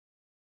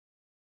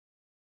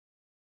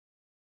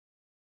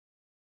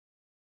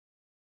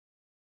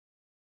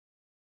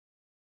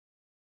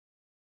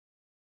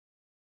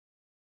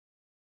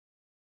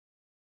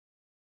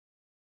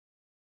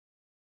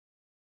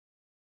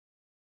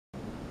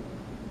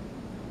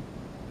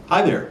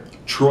Hi there,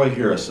 Troy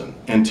Harrison,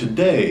 and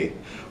today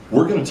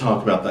we're going to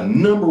talk about the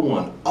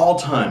 #1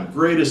 all-time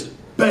greatest,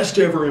 best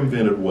ever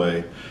invented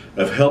way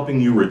of helping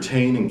you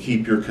retain and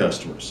keep your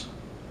customers.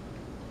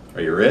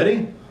 Are you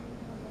ready?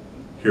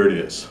 Here it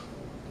is.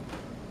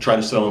 Try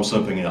to sell them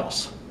something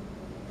else.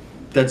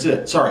 That's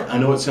it. Sorry, I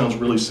know it sounds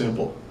really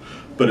simple,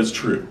 but it's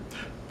true.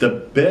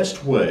 The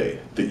best way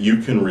that you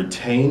can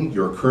retain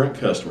your current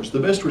customers, the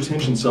best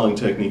retention selling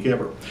technique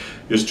ever,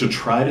 is to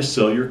try to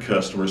sell your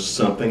customers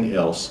something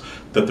else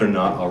that they're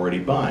not already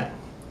buying.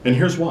 And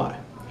here's why.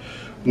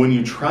 When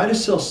you try to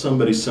sell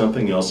somebody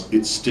something else,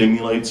 it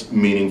stimulates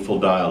meaningful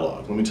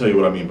dialogue. Let me tell you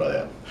what I mean by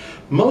that.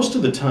 Most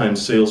of the time,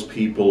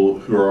 salespeople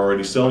who are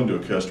already selling to a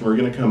customer are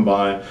going to come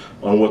by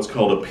on what's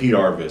called a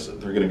PR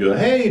visit. They're going to go,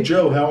 "Hey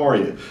Joe, how are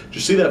you? Did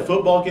you see that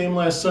football game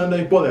last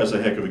Sunday? Boy, that was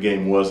a heck of a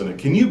game, wasn't it?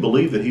 Can you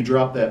believe that he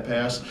dropped that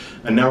pass?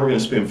 And now we're going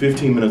to spend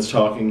 15 minutes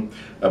talking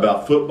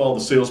about football."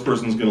 The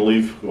salesperson's going to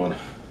leave going,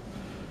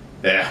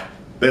 "Yeah,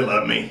 they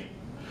love me."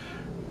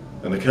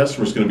 And the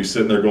customer's going to be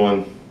sitting there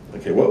going,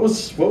 "Okay, what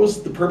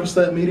was the purpose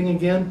of that meeting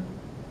again?"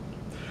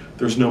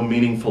 There's no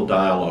meaningful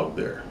dialogue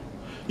there.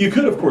 You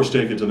could, of course,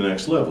 take it to the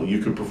next level. You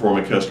could perform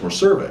a customer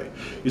survey.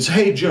 You say,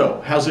 "Hey,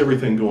 Joe, how's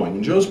everything going?"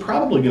 And Joe's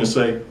probably going to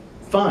say,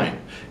 "Fine,"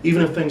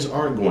 even if things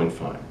aren't going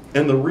fine.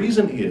 And the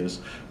reason is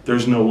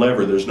there's no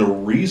lever. There's no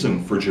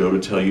reason for Joe to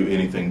tell you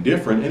anything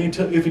different.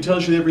 And if he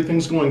tells you that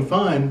everything's going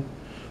fine,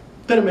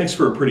 then it makes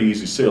for a pretty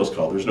easy sales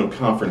call. There's no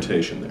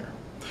confrontation there.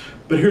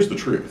 But here's the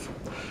truth.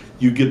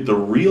 You get the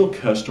real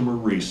customer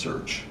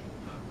research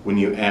when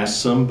you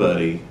ask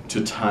somebody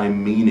to tie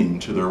meaning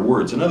to their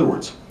words. In other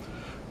words,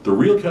 the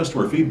real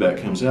customer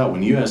feedback comes out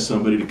when you ask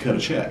somebody to cut a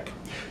check.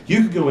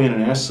 You could go in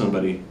and ask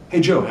somebody, "Hey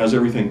Joe, how's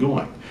everything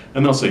going?"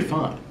 And they'll say,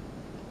 "Fine."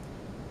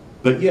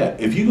 But yet,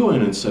 if you go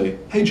in and say,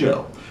 "Hey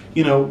Joe,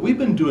 you know, we've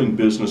been doing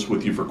business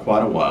with you for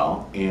quite a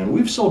while, and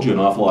we've sold you an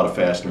awful lot of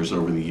fasteners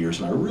over the years,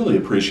 and I really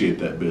appreciate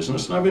that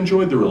business, and I've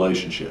enjoyed the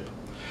relationship.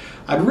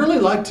 I'd really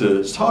like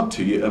to talk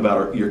to you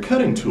about your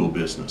cutting tool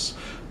business,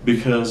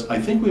 because I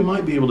think we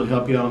might be able to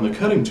help you out on the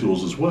cutting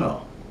tools as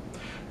well."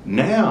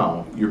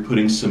 Now you're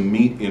putting some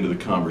meat into the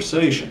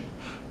conversation.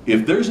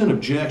 If there's an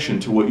objection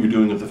to what you're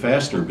doing with the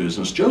fastener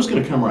business, Joe's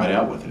going to come right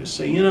out with it and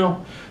say, "You know,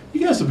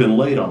 you guys have been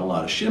late on a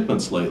lot of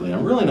shipments lately.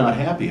 I'm really not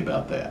happy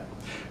about that."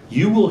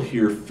 You will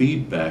hear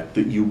feedback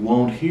that you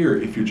won't hear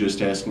if you're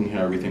just asking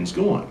how everything's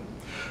going.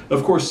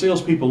 Of course,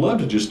 salespeople love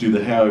to just do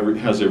the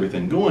how's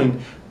everything going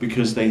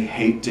because they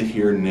hate to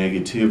hear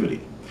negativity.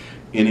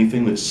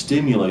 Anything that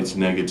stimulates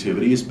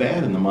negativity is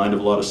bad in the mind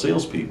of a lot of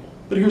salespeople.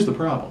 But here's the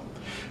problem.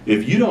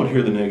 If you don't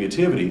hear the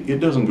negativity, it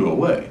doesn't go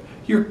away.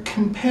 Your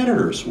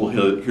competitors will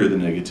hear the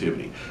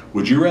negativity.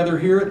 Would you rather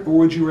hear it, or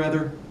would you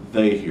rather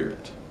they hear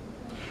it?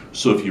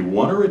 So if you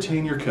want to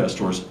retain your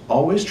customers,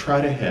 always try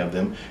to have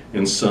them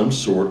in some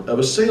sort of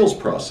a sales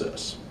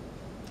process.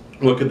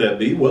 What could that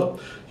be? Well,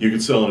 you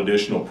could sell an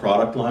additional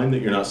product line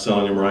that you're not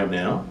selling them right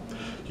now.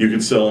 You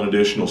could sell an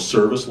additional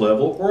service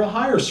level or a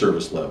higher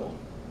service level.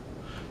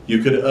 You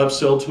could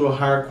upsell to a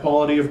higher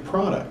quality of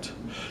product.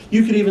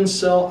 You could even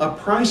sell a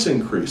price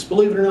increase.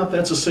 Believe it or not,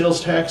 that's a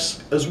sales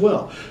tax as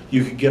well.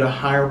 You could get a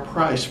higher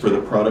price for the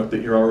product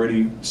that you're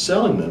already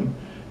selling them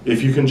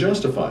if you can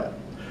justify it.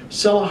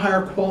 Sell a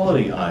higher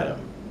quality item.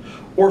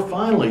 Or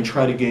finally,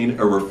 try to gain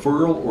a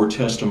referral or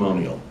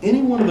testimonial.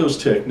 Any one of those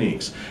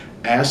techniques.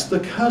 Ask the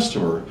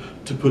customer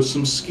to put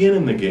some skin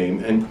in the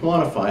game and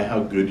quantify how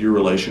good your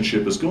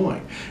relationship is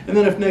going. And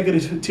then if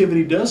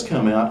negativity does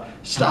come out,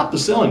 stop the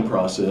selling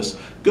process,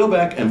 go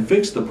back and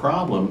fix the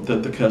problem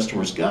that the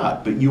customer's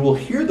got. But you will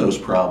hear those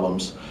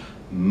problems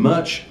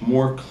much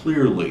more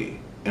clearly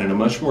and in a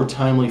much more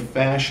timely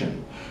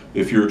fashion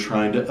if you're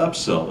trying to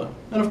upsell them.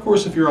 And of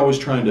course, if you're always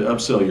trying to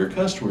upsell your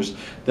customers,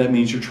 that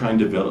means you're trying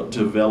to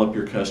develop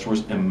your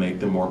customers and make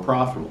them more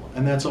profitable.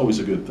 And that's always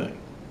a good thing.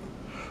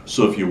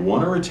 So if you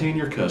want to retain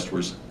your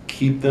customers,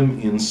 keep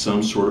them in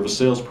some sort of a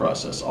sales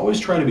process. Always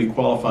try to be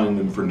qualifying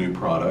them for new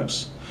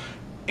products,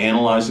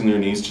 analyzing their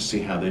needs to see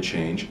how they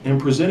change, and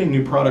presenting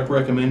new product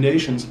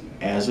recommendations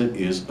as it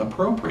is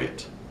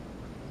appropriate.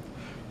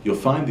 You'll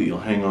find that you'll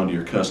hang on to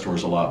your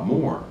customers a lot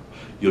more.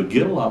 You'll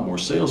get a lot more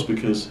sales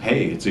because,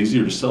 hey, it's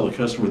easier to sell the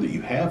customer that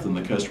you have than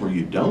the customer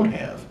you don't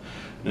have.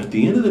 And at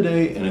the end of the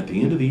day and at the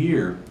end of the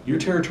year, your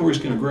territory is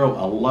going to grow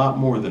a lot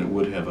more than it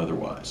would have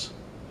otherwise.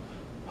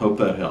 Hope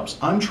that helps.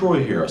 I'm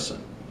Troy Harrison.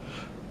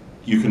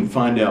 You can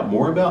find out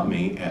more about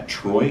me at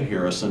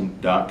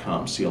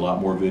troyharrison.com. See a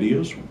lot more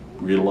videos,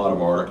 read a lot of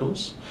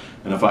articles,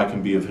 and if I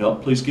can be of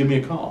help, please give me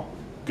a call.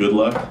 Good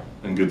luck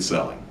and good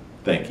selling.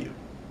 Thank you.